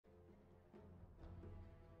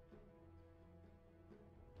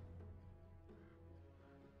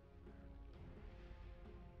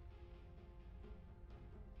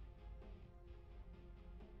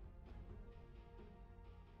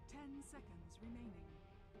10 seconds remaining.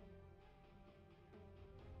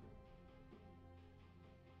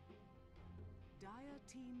 Dire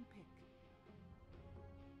team pick.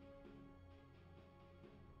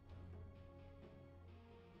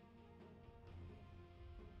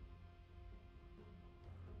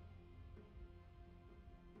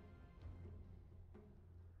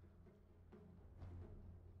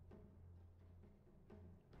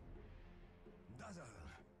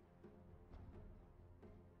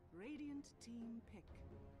 Radiant team pick.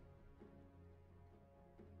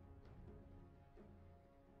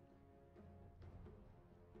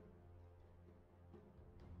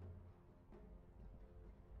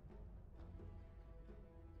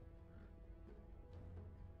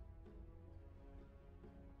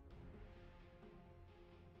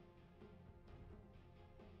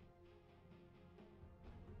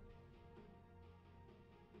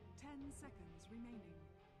 Ten seconds remaining.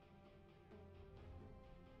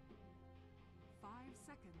 5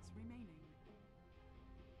 seconds remaining.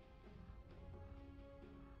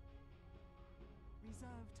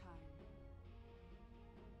 Reserve time.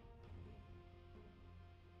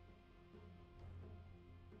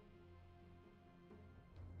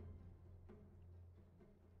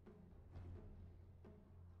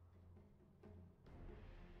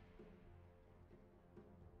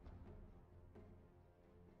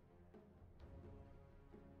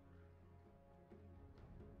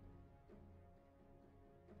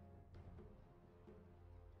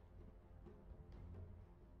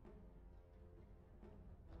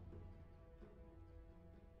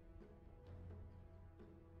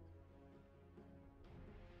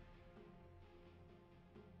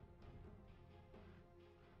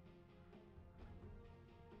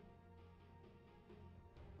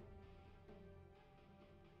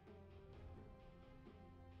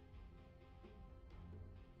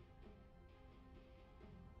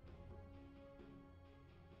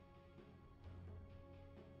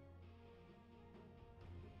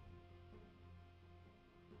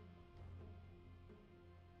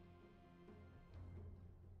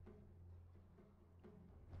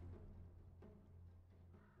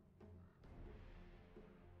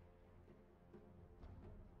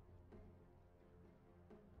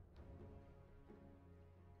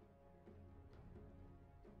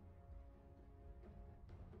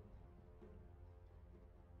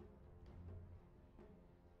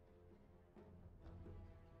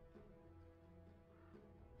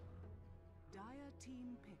 Dire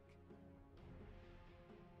team pick.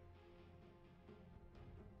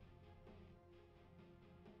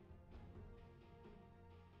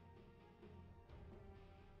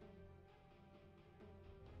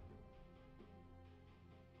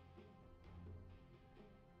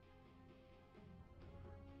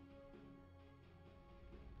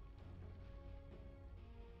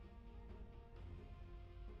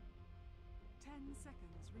 Ten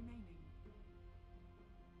seconds remaining.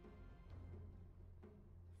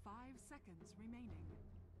 5 seconds remaining.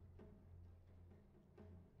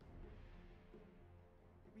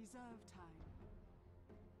 Reserve time.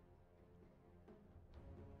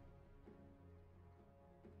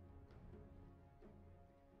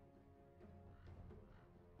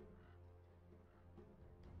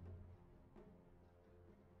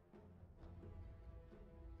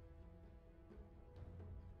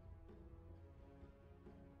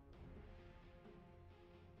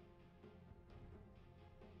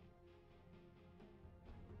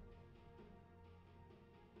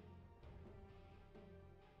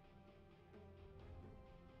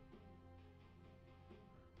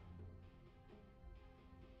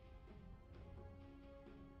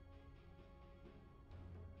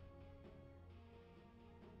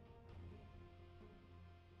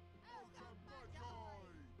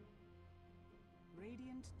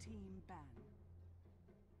 Radiant team ban.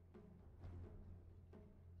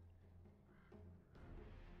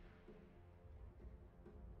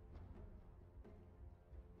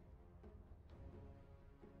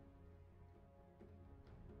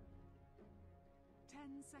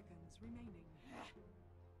 Ten seconds remaining.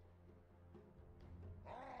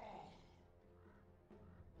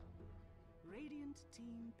 Radiant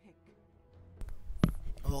team pick.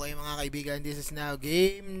 Okay mga kaibigan, this is now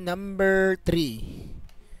game number 3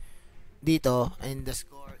 dito, and the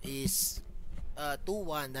score is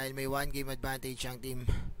 2-1 dahil may 1 game advantage ang team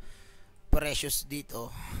Precious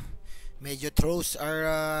dito. Medyo throws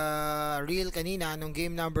are real kanina nung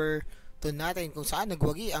game number 2 natin kung saan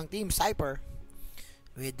nagwagi ang team Cypher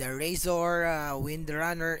with the Razor,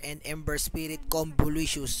 Windrunner, and Ember Spirit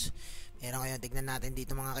Convolucious. Pero ngayon, tignan natin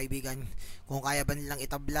dito mga kaibigan kung kaya ba nilang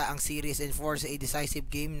itabla ang series and force a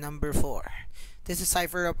decisive game number 4. This is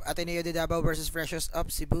Cypher of Ateneo de Davao versus Precious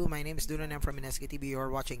of Cebu. My name is Dunoo and I'm from NCCL. You are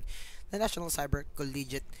watching the National Cyber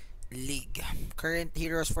Collegiate League. Current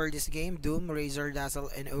heroes for this game: Doom, Razor, Dazzle,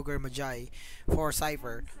 and Ogre Magi. For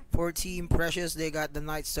Cypher, for Team Precious, they got the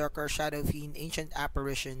Night Stalker, Shadow Fiend, Ancient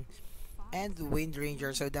Apparition, and Wind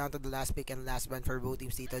Ranger. So down to the last pick and last band for both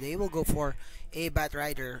teams dito. They will go for a Bat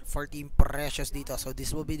Rider for Team Precious dito. So this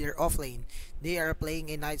will be their offlane. They are playing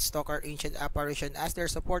a Night Stalker, Ancient Apparition as their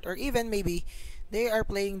support, or even maybe they are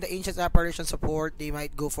playing the Ancient Apparition support. They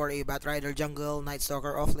might go for a Bat Rider jungle, Night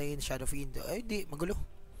Stalker offlane, Shadow Fiend. Ay, di, magulo.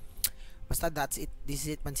 Basta that's it. This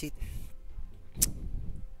is it, pansit.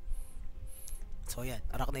 So yan,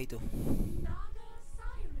 arak na ito.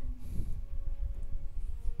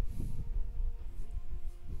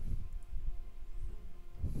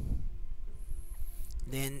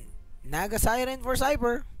 Then, Naga Siren for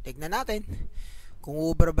Cyber. Tignan natin kung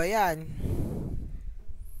uber ba yan.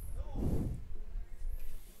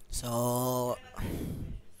 So,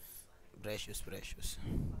 precious.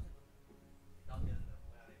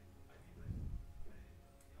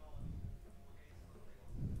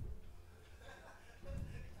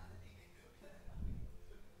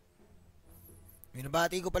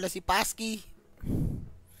 Minabati ko pala si Pasky.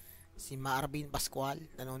 Si Marvin Pascual.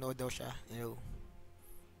 Nanonood daw siya. Hello.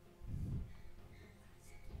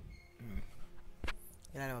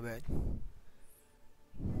 Kailan naman ba yun?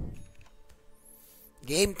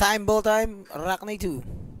 Game time, ball time. Rock na 2.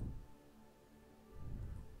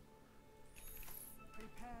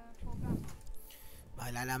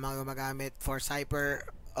 Maalala mga gumagamit for Cypher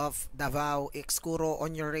of Davao, Excuro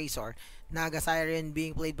on your Razor, Naga Siren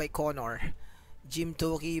being played by Connor, Jim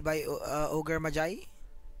Toki by Ogre Magi,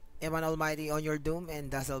 Eman Almighty on your Doom,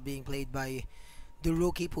 and Dazzle being played by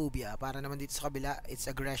Duruki Pubia. Para naman dito sa kabila, it's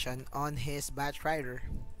Aggression on his Bat Rider.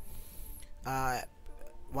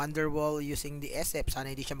 Wonderwall using the SF.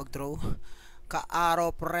 Sana hindi siya mag-throw.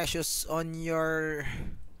 Kaaro Precious on your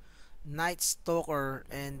Night Stalker,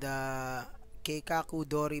 and Keikaku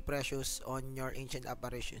Dori Precious on your Ancient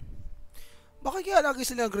Apparition. Bakit kaya lagi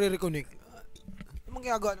sila nagre-reconnect? Anong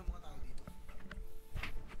ginagawa ng mga tao dito?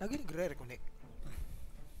 Lagi nagre-reconnect.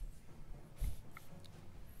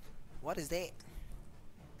 What is that?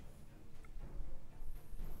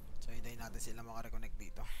 So, hintayin natin sila makareconnect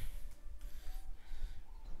dito.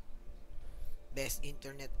 Best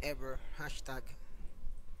internet ever. Hashtag.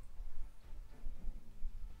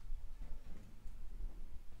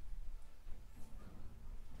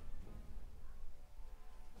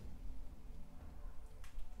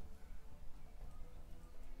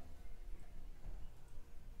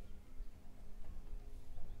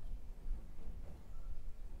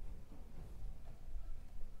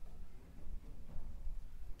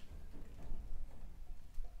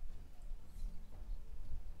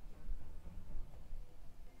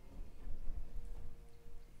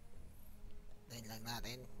 Lang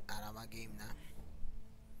natin para mag-game na.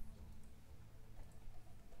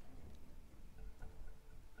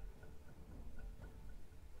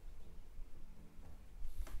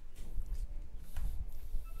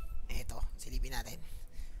 Ito, silipin natin.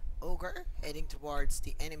 Ogre heading towards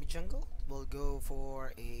the enemy jungle. We'll go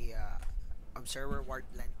for a observer ward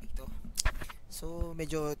plant dito. So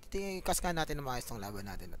medyo kaskan natin na maayos tong laban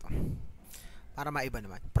natin na to. Para maiba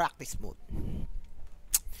naman. Practice mode.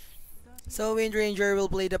 So, Wind Ranger will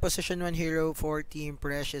play the position 1 hero for Team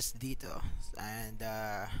Precious dito. And,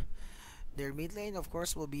 their mid lane, of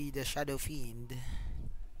course, will be the Shadow Fiend.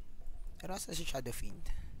 Pero asa si Shadow Fiend?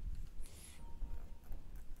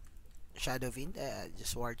 Shadow Fiend,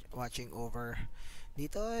 just watching over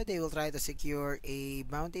dito. They will try to secure a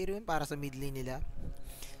bounty rune para sa mid lane nila.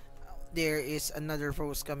 There is another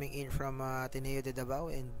force coming in from Ateneo de Davao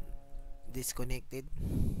and disconnected.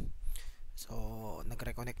 So,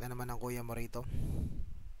 nag-reconnect na naman ang kuya mo rito.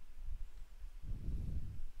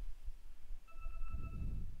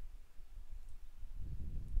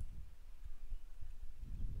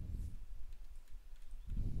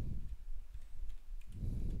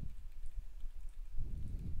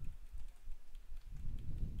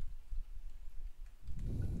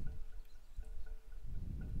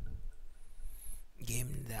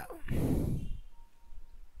 Game down.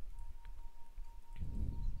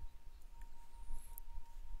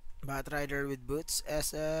 Bat Rider with boots,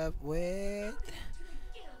 SF with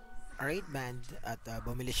raid band, at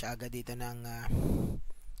bumili siya agad dito ng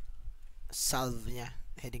salve niya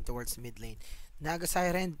heading towards mid lane. Naga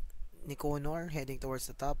Siren ni Connor heading towards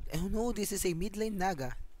the top. Oh no, this is a mid lane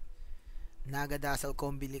Naga. Naga Dazzle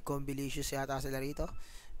Combilicious yata sila rito.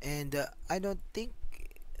 And I don't think,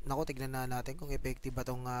 naku, tignan na natin kung effective ba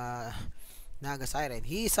tong Naga Siren.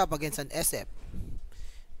 He's up against an SF.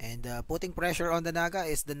 And putting pressure on the Naga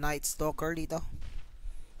is the Night Stalker dito.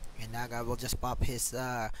 And Naga will just pop his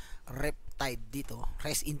Riptide dito.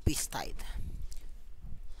 Rest in peace Tide.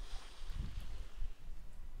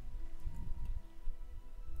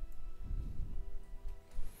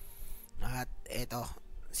 At eto,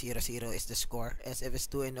 0-0 is the score. SF is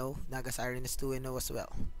 2-0. Naga Siren is 2-0 as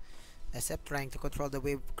well. SF trying to control the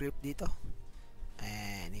wave grip dito.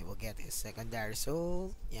 And he will get his secondary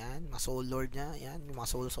soul. Yan, mga soul lord niya. Yan, mga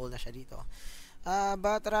soul na siya dito.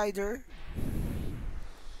 Bat Rider.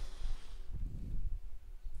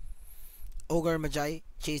 Ogre Magi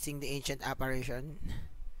chasing the ancient apparition.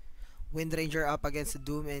 Wind Ranger up against the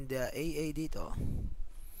Doom and the AA dito.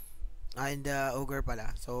 And Ogre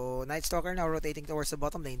pala. So Night Stalker now rotating towards the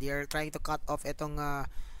bottom lane. They are trying to cut off itong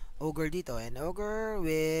Ogre dito. And Ogre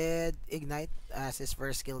with Ignite as his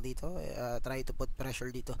first skill dito. Try to put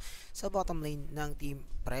pressure dito sa bottom lane ng Team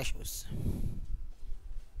Precious.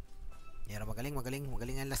 Pero magaling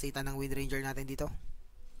ang lasitan ng Wind Ranger natin dito.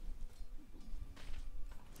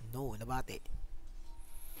 No, nabate.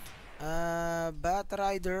 Bat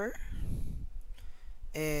Rider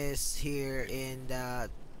is here in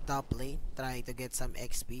the top lane trying to get some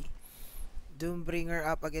XP. Doombringer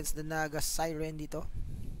up against the Naga Siren dito.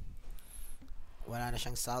 Wala na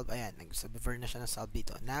siyang salve. Ayan, nag-subvert na siya ng salve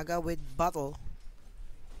dito. Naga with Battle.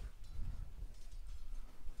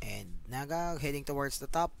 And Naga heading towards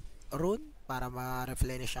the top rune para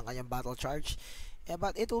ma-replenish ang kanyang battle charge. Yeah,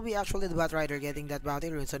 but it will be actually the Bat Rider getting that bounty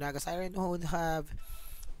rune. So Naga Siren would have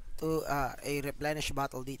to a replenish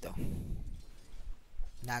battle dito.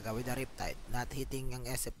 Naga with a Riptide, not hitting ang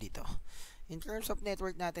SF dito. In terms of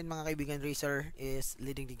network natin mga kaibigan, Racer is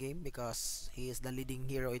leading the game because he is the leading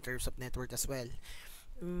hero in terms of network as well.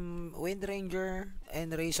 Wind Ranger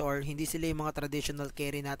and Razor, hindi sila yung mga traditional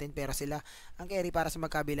carry natin, pero sila ang carry para sa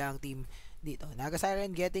magkabilang team dito. Naga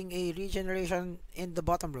Siren getting a regeneration in the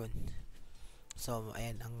bottom rune. So,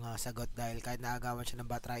 ayan ang sagot dahil kahit naagawan siya ng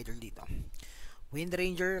Bat Rider dito. Wind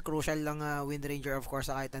Ranger, crucial lang Wind Ranger of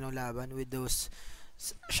course sa kahit anong laban with those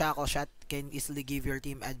shackle shot can easily give your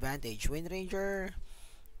team advantage. Wind Ranger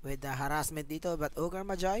with the harassment dito, but Ogre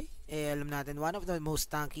Magi, alam natin, one of the most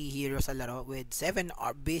tanky heroes sa laro with 7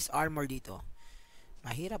 base armor dito.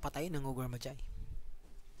 Mahirap patayin ng Ogre Magi.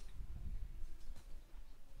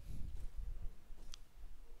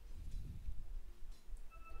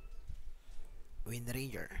 Wind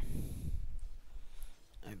Ranger.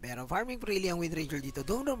 Pero farming freely ang Wind Ranger dito.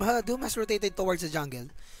 Doom has rotated towards the jungle.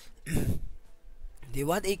 They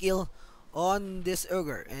want a kill on this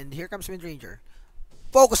Ogre. And here comes Wind Ranger.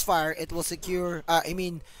 Focus fire. It will secure,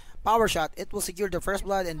 power shot. It will secure the first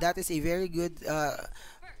blood. And that is a very good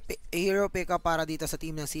hero pickup para dito sa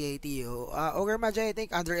team ng CATU. Ogre Magi, I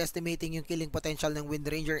think, underestimating yung killing potential ng Wind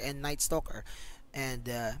Ranger and Night Stalker. And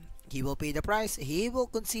he will pay the price. He will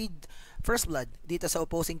concede first blood dito sa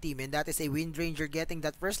opposing team, and that is a Wind Ranger getting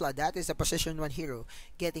that first blood. That is a position 1 hero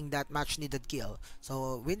getting that much needed kill.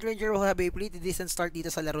 So Wind Ranger will have a pretty decent start dito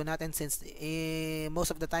sa laro natin since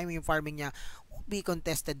most of the time yung farming niya won't be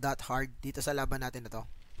contested that hard dito sa laban natin na to.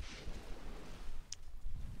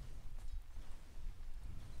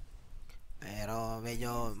 Pero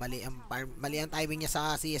medyo mali ang timing niya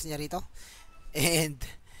sa CS niya rito, and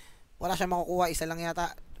wala siyang makukuha. Isa lang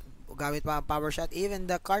yata gamit pa ang power shot. Even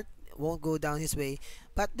the cart won't go down his way,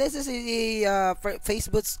 but this is a face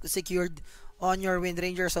boots secured on your Wind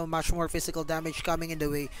Ranger, so much more physical damage coming in the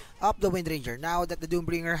way of the Wind Ranger. Now that the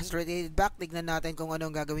Doombringer has rotated back, tignan natin kung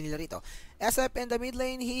anong gagawin nila rito. SF in the mid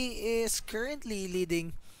lane, he is currently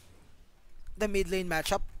leading the mid lane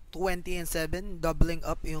matchup 20-7, doubling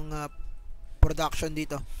up yung production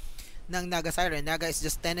dito ng Naga Siren. Naga is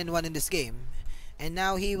just 10-1 in this game. And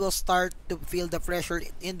now he will start to feel the pressure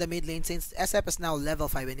in the mid lane since SF is now level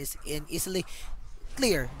 5 and is easily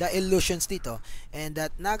clear the illusions dito. And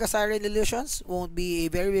that Naga Siren illusions won't be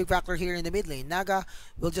a very big factor here in the mid lane. Naga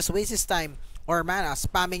will just waste his time or mana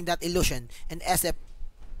spamming that illusion, and SF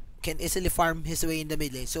can easily farm his way in the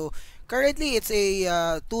mid lane. So currently it's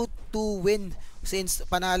a 2-2 win since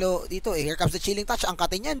panalo dito. Here comes the chilling touch. Ang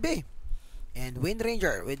katin yan, be. And Wind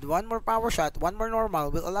Ranger with one more power shot, one more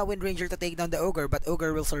normal, will allow Wind Ranger to take down the Ogre, but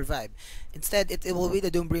Ogre will survive. Instead, it will be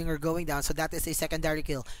the Doombringer going down, so that is a secondary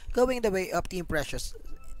kill going the way of Team Precious.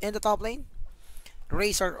 In the top lane,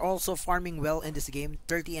 Razor also farming well in this game,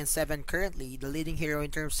 30-7 currently, the leading hero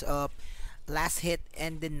in terms of last hit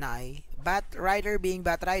and deny. Bat Rider being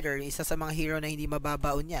Bat Rider, isa sa mga hero na hindi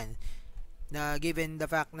mababaon yan, na given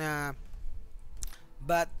the fact na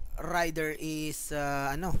Bat Rider is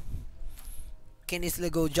can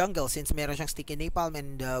easily go jungle since meron siyang sticky napalm,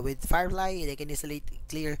 and with Firefly, they can easily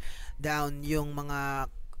clear down yung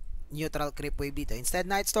mga neutral creep wave dito. Instead,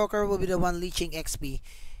 Night Stalker will be the one leeching XP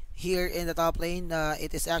here in the top lane.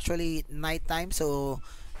 It is actually night time, so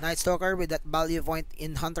Night Stalker with that value point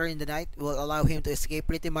in Hunter in the Night will allow him to escape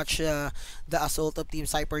pretty much the assault of Team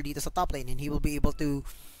Cypher dito sa top lane, and he will be able to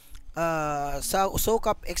soak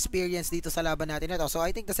up experience dito sa laban natin ito. So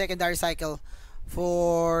I think the secondary cycle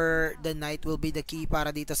for the night will be the key para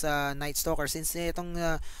dito sa Night Stalker, since itong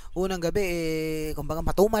unang gabi kumbaga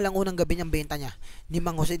patuma lang unang gabi niyang benta niya ni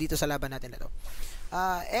Mang Jose dito sa laban natin ito.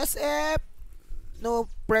 SF, no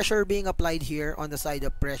pressure being applied here on the side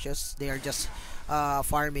of Precious. They are just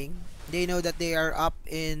farming. They know that they are up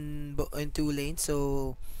in two lanes,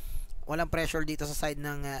 so walang pressure dito sa side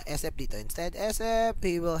ng SF dito. Instead, SF,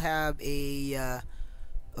 he will have a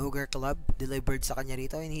Ogre Club delivered sa kanya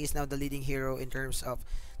rito, and he is now the leading hero in terms of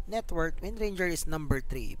net worth. Windranger is number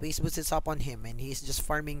 3. Base boost is up on him, and he is just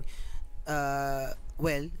farming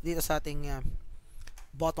well dito sa ating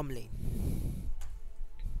bottom lane.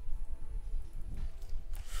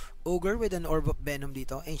 Ogre with an Orb of Venom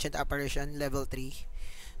dito. Ancient Apparition, level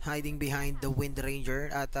 3. Hiding behind the Wind Ranger.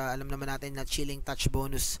 At alam naman natin na chilling touch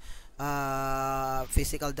bonus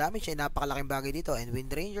physical damage ay napakalaking bagay dito. And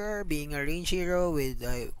Wind Ranger, being a range hero with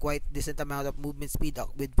quite decent amount of movement speed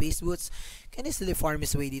with base boots, can easily farm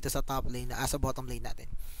his way dito sa top lane as a bottom lane natin.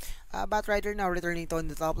 Batrider now returning to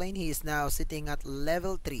the top lane. He is now sitting at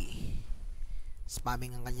level 3.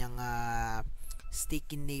 Spamming ang kanyang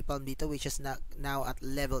sticky napalm dito, which is now at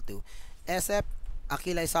level 2. SF,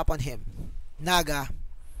 Aquila is up on him. Naga,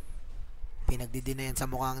 pinagdidinayan sa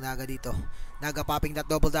mukha ang Naga dito. Naga popping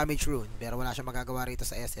that double damage rune, pero wala siyang magagawa rito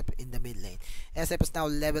sa SF in the mid lane. SF is now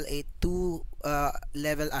level 8, 2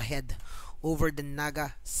 level ahead over the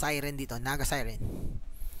Naga Siren dito. Naga Siren,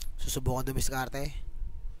 susubukan dumiskarte,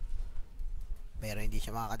 pero hindi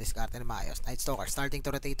siya makakadiskarte na maayos. Night Stalker starting to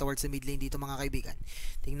rotate towards the mid lane dito mga kaibigan.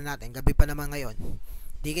 Tingnan natin, gabi pa naman ngayon.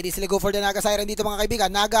 Di ka sila go for the Naga Siren dito mga kaibigan.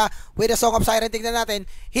 Naga with a Song of Siren, tingnan natin.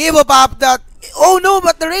 He will pop that. Oh no,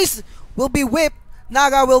 but the race will be whipped.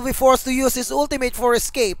 Naga will be forced to use his ultimate for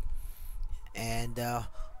escape. And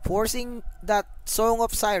forcing that Song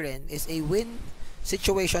of Siren is a win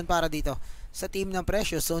situation para dito sa team ng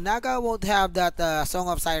Precious. So Naga won't have that Song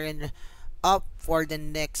of Siren up for the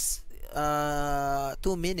next 2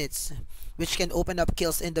 minutes, which can open up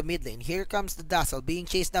kills in the mid lane. Here comes the Dazzle being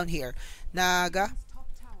chased down here. Naga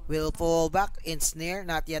will fall back in snare,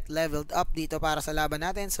 not yet leveled up dito para sa laban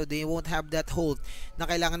natin, so they won't have that hold na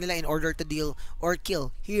kailangan nila in order to deal or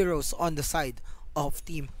kill heroes on the side of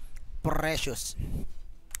Team Precious.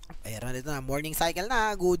 Pero dito na, morning cycle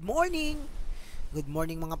na. Good morning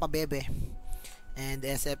mga pabebe. And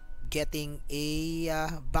SF getting a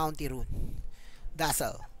bounty rune.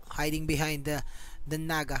 Dazzle hiding behind the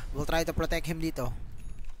Naga, will try to protect him dito,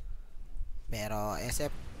 pero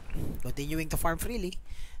SF continuing to farm freely.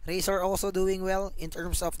 Razor also doing well in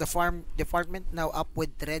terms of the farm department, now up with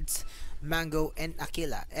Reds, Mango, and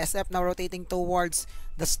Aquila. SF now rotating towards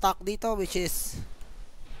the stock dito, which is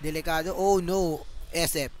delikado. Oh no,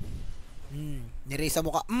 SF, ni-raise sa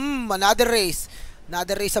mukha. Another race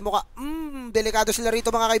sa mukha. Delikado sila rito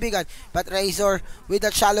mga kaibigan. But Razor with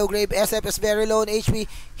that shallow grave. SF is very low on HP.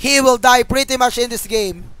 He will die pretty much in this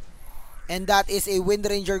game. And that is a Wind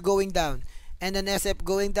Ranger going down, and an SF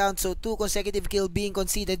going down. So 2 consecutive kills being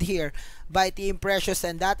conceded here by Team Precious,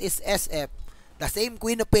 and that is SF, the same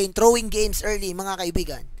Queen of Pain, throwing games early mga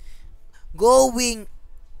kaibigan. Going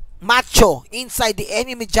macho inside the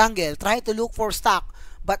enemy jungle, try to look for stock,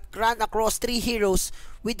 but run across 3 heroes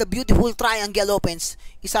with the beautiful triangle opens.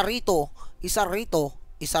 Isa rito,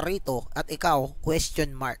 at ikaw,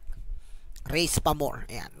 question mark. Race pa more.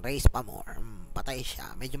 Ayan, race pa more. Patay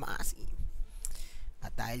siya, medyo maasim.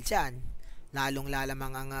 At dahil dyan, lalong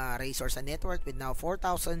lalamang ang Razor sa network with now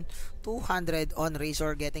 4,200 on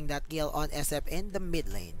Razor, getting that kill on SF in the mid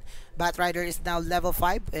lane. Batrider is now level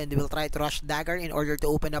 5 and will try to rush Dagger in order to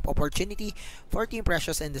open up opportunity for Team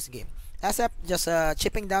Precious in this game. SF just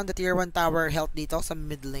chipping down the tier 1 tower health dito sa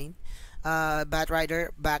mid lane. Batrider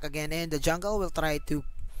back again in the jungle, will try to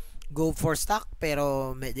go for stock,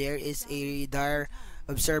 pero there is a dire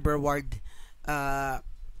observer ward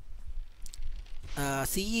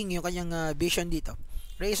seeing yung kanyang vision dito.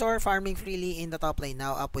 Razor farming freely in the top lane,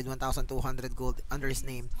 now up with 1,200 gold under his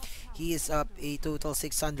name. He is up a total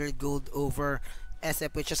 600 gold over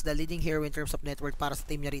SF, which is the leading hero in terms of network para sa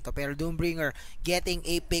team niya rito. Pero Doombringer getting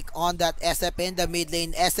a pick on that SF in the mid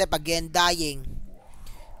lane. SF again dying,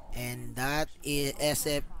 and that is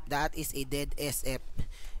SF. That is a dead SF,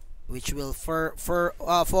 which will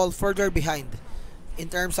fall further behind in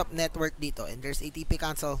terms of network dito. And there's ATP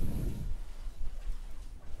cancel.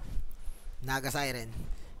 Naga Siren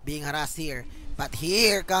being harassed here. But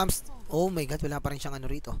here comes, oh my god, wala pa rin siyang ano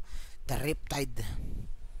rito. The Riptide.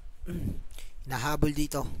 Nahabol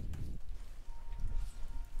dito.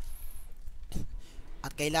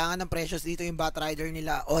 At kailangan ng precious dito yung Batrider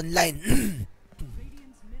nila online.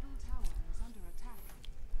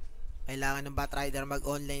 Kailangan ng Batrider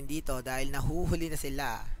mag-online dito dahil nahuhuli na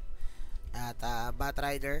sila. At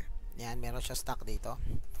Batrider, yan, meron siya stock dito.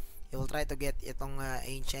 He will try to get itong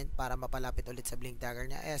Ancient para mapalapit ulit sa Blink Dagger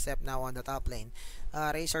niya. SF now on the top lane.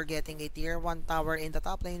 Razor getting a tier 1 tower in the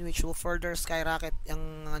top lane, which will further skyrocket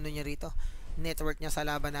ang ano niya rito, network niya sa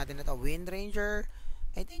laban natin na to. Wind Ranger,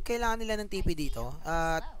 I think kailangan nila ng TP dito.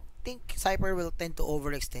 Think Cypher will tend to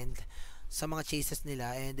overextend sa mga chases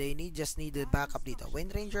nila, and they just need the backup dito.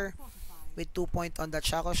 Wind Ranger with 2 point on that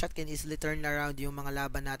shackle shot can easily turn around yung mga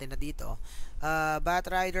laban natin na dito.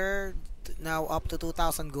 Batrider now up to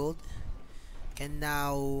 2,000 gold, can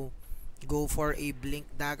now go for a Blink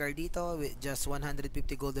Dagger dito with just 150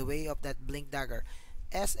 gold away of that Blink Dagger.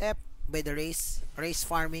 SF by the race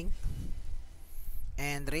farming,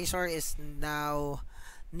 and Razor is now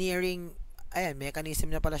nearing, ayan,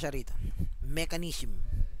 mechanism na pala siya rito. Mechanism.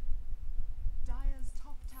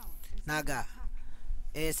 Naga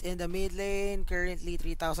is in the mid lane, currently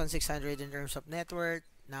 3,600 in terms of net worth,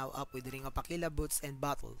 now up with Ring of Aquila, Boots, and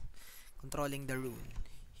Bottle, controlling the rune.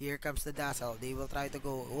 Here comes the Dazzle, they will try to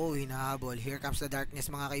go, oh, hinahabol. Here comes the Darkness,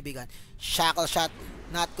 mga kaibigan. Shackle shot,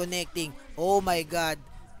 not connecting. Oh my god,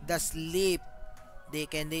 the sleep. They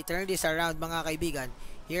turn this around, mga kaibigan.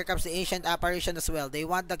 Here comes the Ancient Apparition as well. They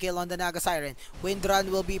want the kill on the Naga Siren. Wind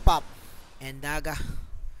Run will be popped, and Naga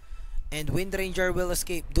and Wind Ranger will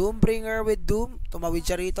escape. Doombringer with Doom, tumawid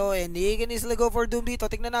siya rito, and he can easily go for Doom dito.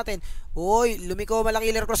 Tignan natin. Uy, lumiko,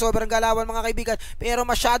 malaki killer crossover ang galawan, mga kaibigan, pero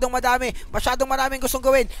masyadong maraming gustong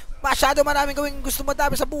gawin, gustong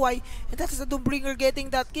madami sa buhay, and that is the Doombringer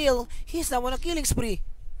getting that kill. He's now on a killing spree,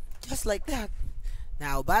 just like that.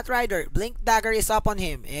 Now, Batrider, Blink Dagger is up on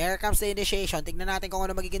him. Here comes the initiation. Tignan natin kung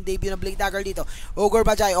ano magiging debut ng Blink Dagger dito. Ogre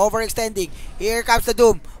Bajay overextending. Here comes the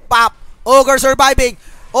Doom. Pop. Ogre surviving.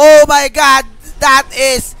 Oh my god, that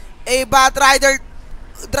is a Batrider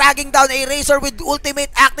dragging down a Razor with ultimate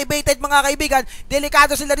activated, mga kaibigan.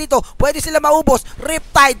 Delikado sila dito. Pwede sila maubos.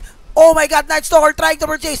 Riptide. Oh my god, Night Stalker trying to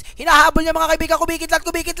purchase. Hinahabol niya, mga kaibigan.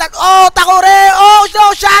 Kumikitlat. Oh, Takore. Oh,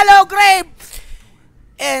 no, shallow grave.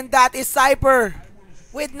 And that is Cypher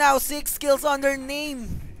with now 6 kills on their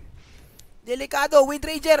name. Delikado. Wind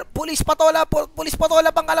Ranger, pulis patola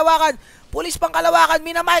pangkalawakan,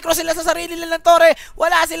 minamicro sila sa sarili nilang tore.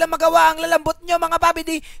 Wala silang magawa. Ang lalambot nyo, mga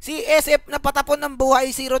babidi. Si SF na patapon ng buhay,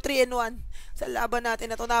 0-3-1 sa laban natin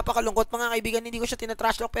na to. Napakalungkot, mga kaibigan. Hindi ko siya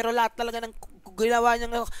tinatrashtalk, pero lahat talaga ng ginawa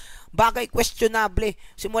niyang bagay questionable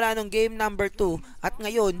simula nung game number 2, at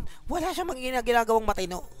ngayon wala siyang ginagawang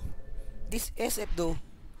matino. This SF though,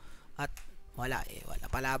 at wala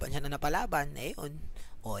palaban siya na napalaban. Ayun.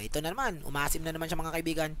 Oh, ito na naman. Umasim na naman siya, mga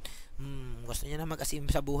kaibigan. Gusto niya na mag-asim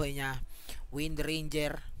sa buhay niya. Wind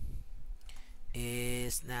Ranger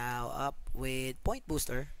is now up with point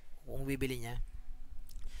booster kung bibili niya.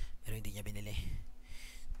 Pero hindi niya binili.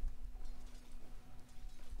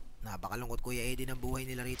 Napakalungkot, Kuya Eddie, ng buhay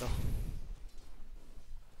nila rito.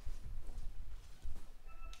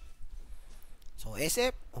 So,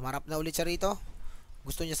 SF, umarap na ulit siya rito.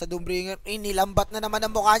 Gusto niya sa Doombringer. Inilambat na naman ang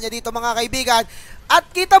mukha niya dito, mga kaibigan. At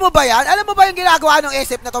kita mo ba yan? Alam mo ba yung ginagawa ng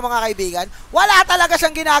SF na to, mga kaibigan? Wala talaga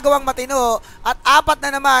siyang ginagawang matino. At apat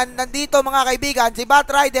na naman nandito, mga kaibigan. Si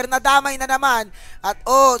Batrider nadamay na naman. At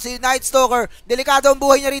si Night Stalker, delikado ang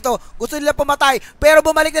buhay niya rito. Gusto nila pumatay, pero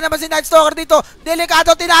bumalik na naman si Night Stalker dito.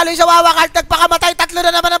 Delikado, tinalo yung Wawakart. Nagpakamatay, 3 na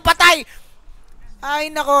naman ang patay. Ay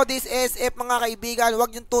nako, this SF, mga kaibigan. Huwag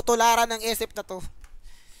yung tutularan ng SF na to.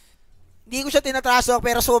 Hindi ko siya tinatrasok,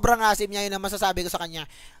 pero sobrang asim niya. Yun ang masasabi ko sa kanya.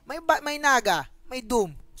 May Naga, may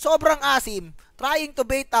Doom, sobrang asim, trying to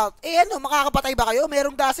bait out. Makakapatay ba kayo?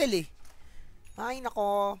 Merong Dazzle Ay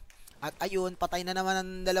nako. At ayun, patay na naman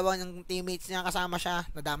ang dalawa ng teammates niya, kasama siya.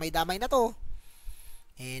 Nadamay-damay na to.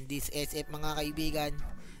 And this SF, mga kaibigan,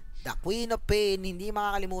 the Queen of Pain, hindi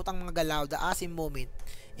makakalimutang mga galaw, the asim moment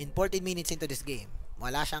in 14 minutes into this game.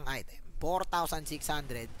 Wala siyang item.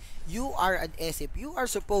 4,600. You are an SF. You are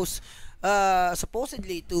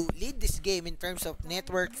supposedly to lead this game in terms of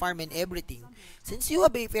network, farm, and everything. Since you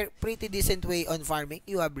have a pretty decent way on farming,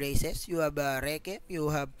 you have races, you have reke,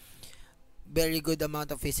 you have very good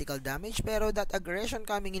amount of physical damage, pero that aggression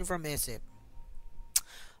coming in from SF,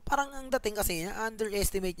 parang ang dating kasi niya,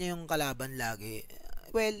 underestimate niya yung kalaban lagi.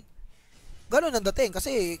 Well, ganun ang dating.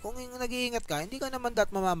 Kasi kung nag-iingat ka, hindi ka naman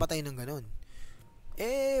mamamatay ng ganun.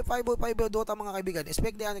 505 Dota mga kaibigan,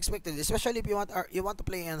 expect the unexpected, especially if you want to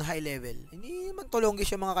play on high level. Hindi naman tulonggis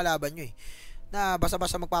yung mga kalaban nyo na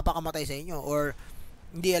basta-basta magpapakamatay sa inyo or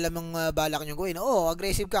hindi alam ang balak nyo gawin.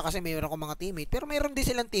 Aggressive ka kasi mayroon kang mga teammate, pero mayroon din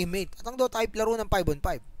silang teammate. At ang Dota type laro ng 5-on-5.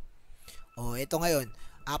 Ito ngayon,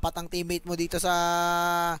 4 ang teammate mo dito sa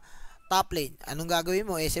top lane. Anong gagawin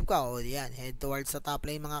mo? SF ka. Yan, head towards sa top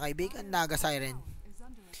lane mga kaibigan. Naga Siren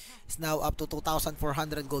is now up to 2,400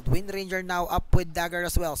 gold. Wind Ranger now up with dagger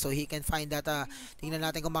as well, so he can find that. Tingnan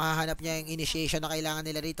natin kung makahanap niya yung initiation na kailangan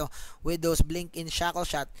nila dito with those blink in shackle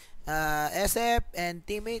shot. SF and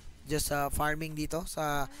teammate just farming dito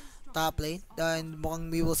sa top lane, and mukhang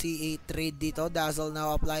we will see a trade dito. Dazzle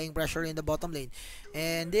now applying pressure in the bottom lane,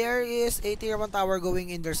 and there is a tier 1 tower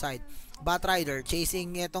going in their side. Batrider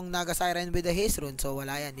chasing itong Naga Siren with the haste rune, so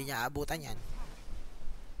wala yan, hindi niya abutan yan.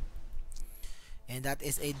 And that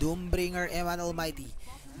is a Doombringer Eman Almighty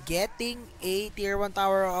getting a tier 1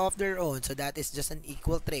 tower of their own. So that is just an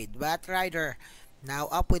equal trade. Batrider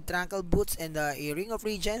now up with Tranquil Boots and a Ring of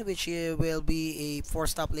Regen, which will be a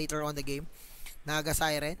 4-stop later on the game. Naga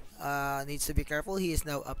Siren needs to be careful. He is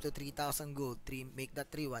now up to 3,000 gold. Make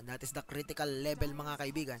that 3-1. That is the critical level mga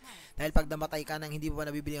kaibigan. Dahil pag namatay ka nang hindi mo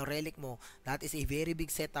pa nabibili yung relic mo, that is a very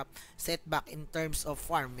big setback in terms of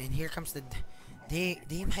farm. And here comes the...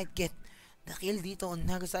 They might get the kill dito on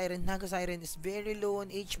Naga Siren. Naga Siren is very low on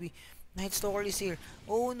HP. Night Stalker is here.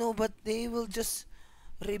 Oh no, but they will just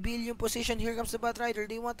reveal yung position. Here comes the Batrider.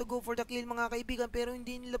 They want to go for the kill mga kaibigan, pero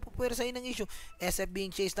hindi nila pupwersahin ng issue. SF being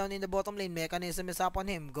chased down in the bottom lane. Mechanism is upon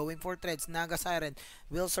him. Going for threads. Naga Siren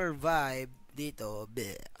will survive dito.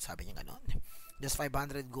 Bleh. Sabi niya ganon. Just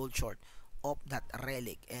 500 gold short of that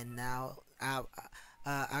relic. And now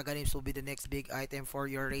Aganims will be the next big item for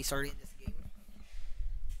your Razor in this game.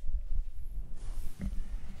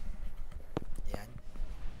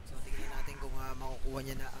 Makukuha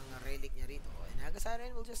niya na ang relic niya rito. And Naga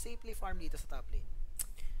Siren will just safely farm dito sa top lane.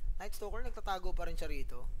 Night Stalker, nagtatago pa rin siya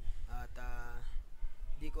rito. At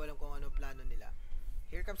di ko alam kung anong plano nila.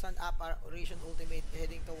 Here comes an Operation Ultimate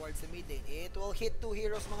heading towards the mid lane. It will hit 2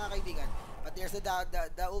 heroes mga kaibigan. But there's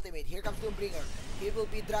the ultimate. Here comes Doombringer. He will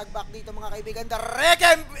be dragged back dito mga kaibigan. The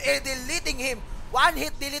Regem deleting him. One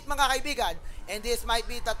hit delete mga kaibigan. And this might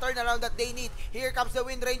be the turnaround that they need. Here comes the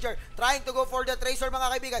Wind Ranger trying to go for the Razor mga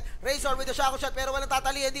kaibigan. Razor with the shackle shot pero walang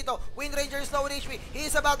tatalihan dito. Wind Ranger is low in HP. He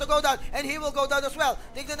is about to go down and he will go down as well.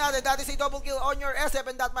 Tignan natin, that is a double kill on your SF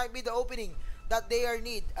and that might be the opening that they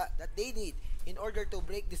need in order to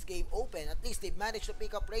break this game open. At least they've managed to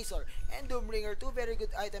pick up Razor and Doombringer, 2 very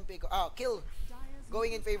good item kill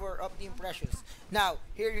going in favor of Team Precious. Now,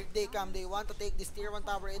 here they come. They want to take this tier 1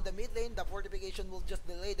 tower in the mid lane. The fortification will just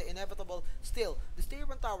delay the inevitable. Still, this tier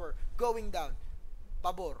 1 tower going down.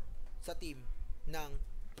 Pabor sa team ng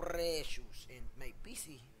Precious. And my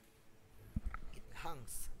PC, it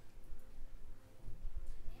hangs.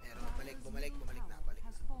 Pero bumalik na.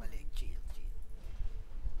 Balik, chill.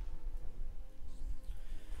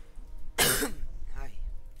 Hi.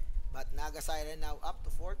 But Naga Siren now up to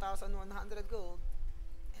 4,100 gold.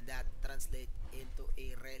 And that translates into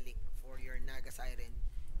a relic for your Naga Siren,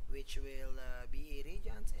 which will be a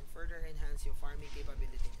Radiance and further enhance your farming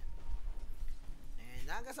capability niya. And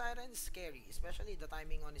Naga Siren is scary, especially the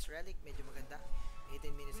timing on his relic, medyo maganda.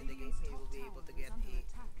 18 minutes in the game, he will be able to get a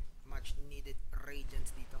much needed Radiance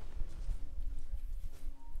dito.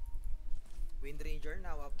 Wind Ranger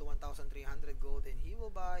now up to 1,300 gold and he will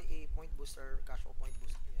buy a point booster, casual point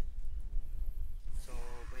booster. Yan. So,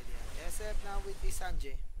 pwede yan. SF now with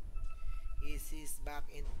Isanje. He's back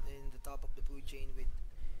in the top of the food chain with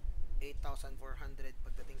 8,400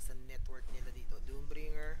 pagdating sa network nila dito.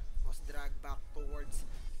 Doombringer was dragged back towards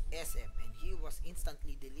SF and he was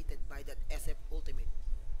instantly deleted by that SF ultimate.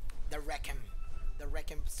 The Rechem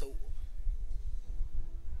Soul.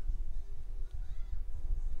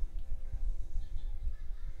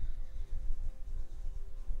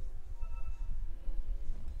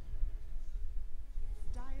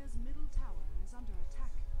 Dire's middle tower is under attack.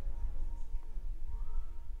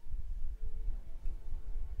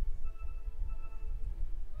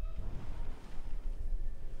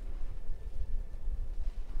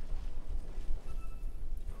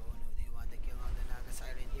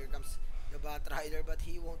 Batrider, but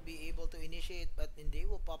he won't be able to initiate, but then they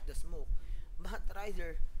will pop the smoke.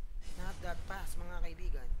 Batrider, not that fast mga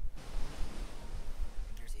kaibigan.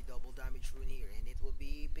 There's a double damage rune here and it will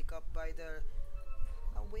be picked up by the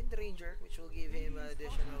Wind Ranger, which will give him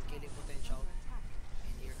additional killing potential.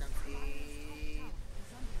 And here comes the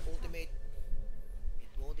ultimate.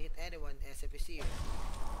 It won't hit anyone. SF is here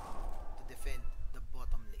to defend the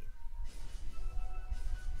bottom lane.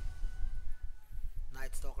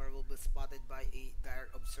 Night Stalker will be spotted by a dire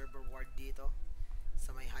observer ward dito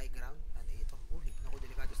sa may high ground. Ano ito? Uy, naku,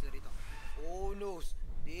 delikado sila rito. Oh no,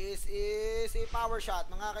 this is a power shot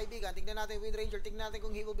mga kaibigan. Tingnan natin Wind Ranger, tingnan natin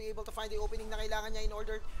kung he will be able to find the opening na kailangan niya in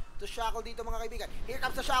order to shackle dito mga kaibigan. Here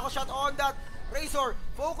comes the shackle shot on that Razor.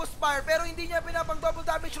 Focus fire, pero hindi niya pinapang double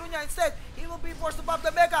damage rune niya. Instead, he will be forced to pop the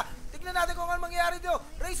Mega. Tingnan natin kung ano mangyayari dito.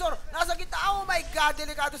 Razor, nasa gitna. Oh my god,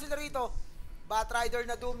 delikado sila rito. Batrider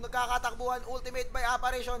na Doom, nagkakatakbuhan. Ultimate by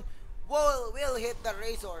Apparition will hit the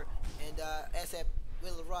Razor. And SF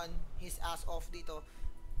will run his ass off dito.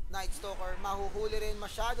 Night Stalker, mahuhuli rin,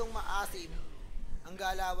 masyadong maasim ang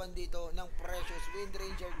galawan dito ng Precious. Wind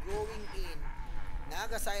Ranger going in.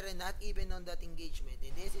 Naga Siren not even on that engagement.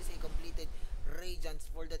 And this is a completed Radiance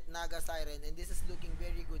for that Naga Siren. And this is looking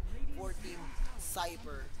very good for Team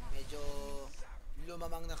Cypher. Medyo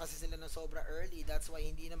lumamang na kasi sila ng sobra early. That's why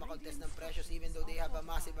hindi na makontest ng Precious even though they have a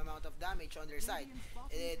massive amount of damage on their side.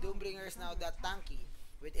 Doombringer is now that tanky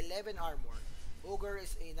with 11 armor. Ogre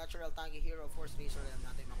is a natural tanky hero. Force Razor alam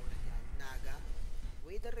natin makulat yan. Naga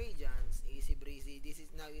with the Radiance, easy breezy. This is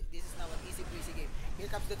now an easy breezy game. Here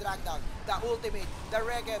comes the drag down, the ultimate, the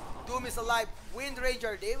Reggae. Doom is alive. Wind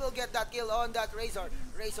Ranger, they will get that kill on that Razor.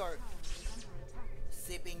 Razor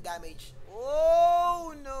sipping damage.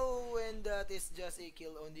 Oh no, and that is just a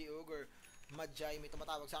kill on the Ogre. Madjay, may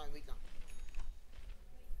tumatawag sa akin. Wait lang.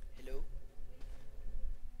 Hello?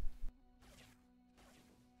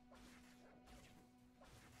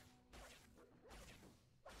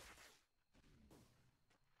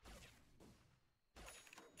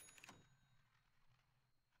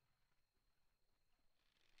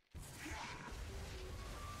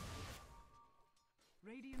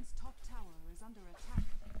 Radiant's top tower is under attack.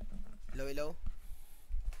 Hello, hello.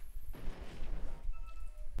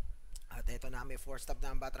 At eto na, may 4-stop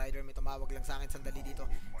na ang Batrider. May tumawag lang sa akin sandali dito.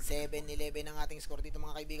 7-11 ang ating score dito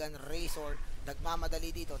mga kaibigan. Razor,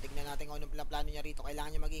 nagmamadali dito. Tignan natin kung anong plano niya rito.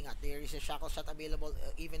 Kailangan niya mag-ingat. There is a shackle shot available,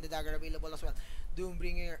 even the dagger available as well.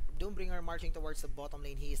 Doombringer marching towards the bottom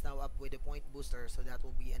lane. He is now up with a point booster, so that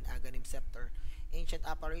will be an Aghanim Scepter. Ancient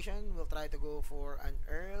Apparition will try to go for an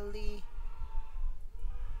early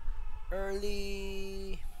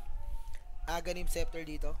Aghanim Scepter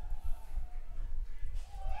dito.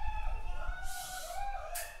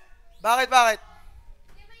 Bakit?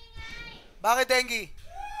 Bakit, Dengi?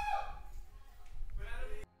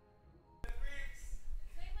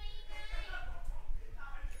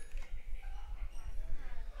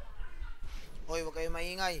 Hoy, wag kayong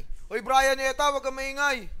maingay. Hoy, Brian, eta, wag kang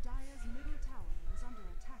maingay. Dire's middle tower is under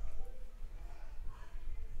attack.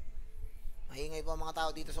 Maingay po ang mga tao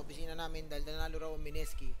dito sa opisina namin dahil nanalo raw ang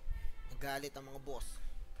Mineski. Nagalit ang mga boss.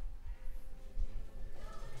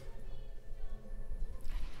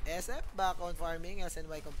 SF back on farming.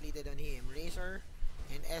 SNY completed on him. Razor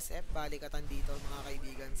and SF balikatan dito mga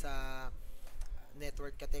kaibigan sa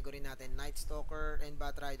network category natin. Night Stalker and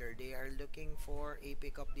Batrider, they are looking for a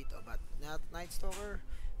pickup dito, but not Night Stalker,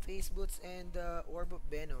 Face Boots and Orb of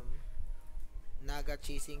Venom. Naga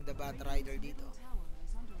chasing the Batrider dito.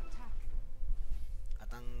 At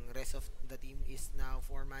ang rest of the team is now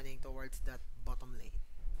formanning towards that bottom lane.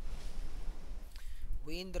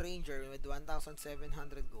 Wind Ranger with 1,700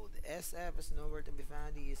 gold. SF is nowhere to be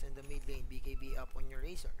found. He is in the mid lane. BKB up on your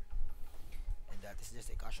Razor. And that is just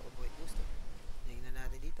a casual void booster. Tingnan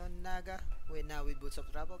natin dito. Naga, now with Boots of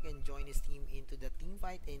Travel, can join his team into the team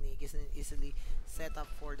fight. And he can easily set up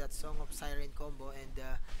for that Song of Siren combo. And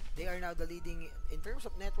they are now the leading, in terms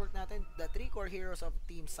of network natin, the 3 core heroes of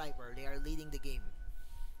Team Cypher. They are leading the game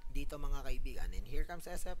dito mga kaibigan. And here comes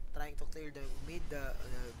SF trying to clear the mid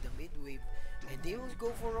wave, and they will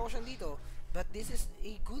go for Roshan dito, but this is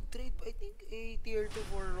a good trade. I think a tier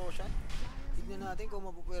 2 for Roshan. Tignan natin kung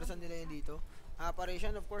mapupwersan nila yan dito.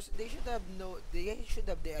 Apparition, of course, they should have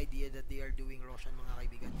the idea that they are doing Roshan mga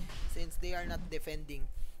kaibigan, since they are not defending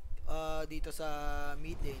dito sa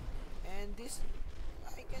mid lane. And this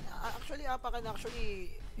Appa can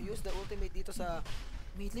actually use the ultimate dito sa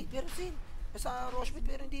mid lane, pero sa Roshmit,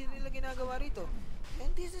 pero hindi nila ginagawa rito.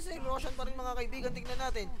 And this is a Roshan pa rin mga kaibigan. Tingnan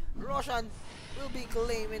natin. Roshan will be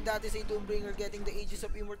claimed, and that is a Doombringer getting the Aegis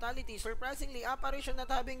of Immortality. Surprisingly, Apparition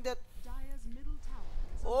not having that.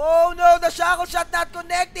 Oh no, the shackle shot not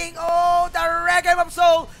connecting. Oh, the Reggae of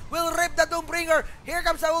Soul will rip the Doombringer. Here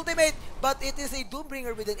comes the ultimate, but it is a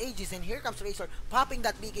Doombringer with an Aegis, and here comes Razor popping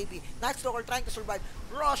that BKB. Night Stalker trying to survive.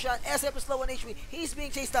 Roshan, SF is low on HP. He's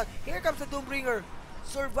being chased down. Here comes the Doombringer.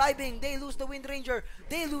 Surviving. They lose the Wind Ranger.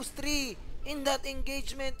 They lose 3 in that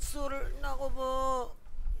engagement. Nako po.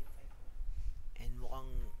 And mukhang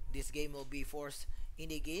this game will be forced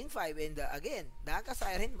in a game 5. And again,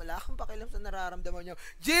 nakaka-siren, wala akong pakialam sa nararamdaman nyo.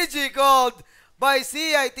 GG called by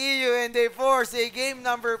CITU, and they force a game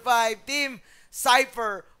number 5, Team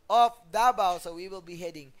Cypher of Davao. So we will be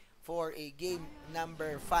heading for a game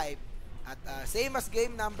number 5. At same as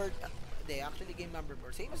game number, actually game number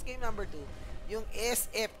 4. Same as game number 2, yung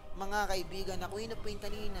SF, mga kaibigan, na Queen of Pain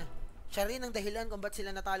kanina. Siya rin ang dahilan kung ba't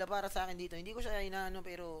sila natalo para sa akin dito. Hindi ko siya inaano,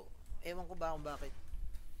 pero ewan ko ba kung bakit.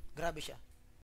 Grabe siya.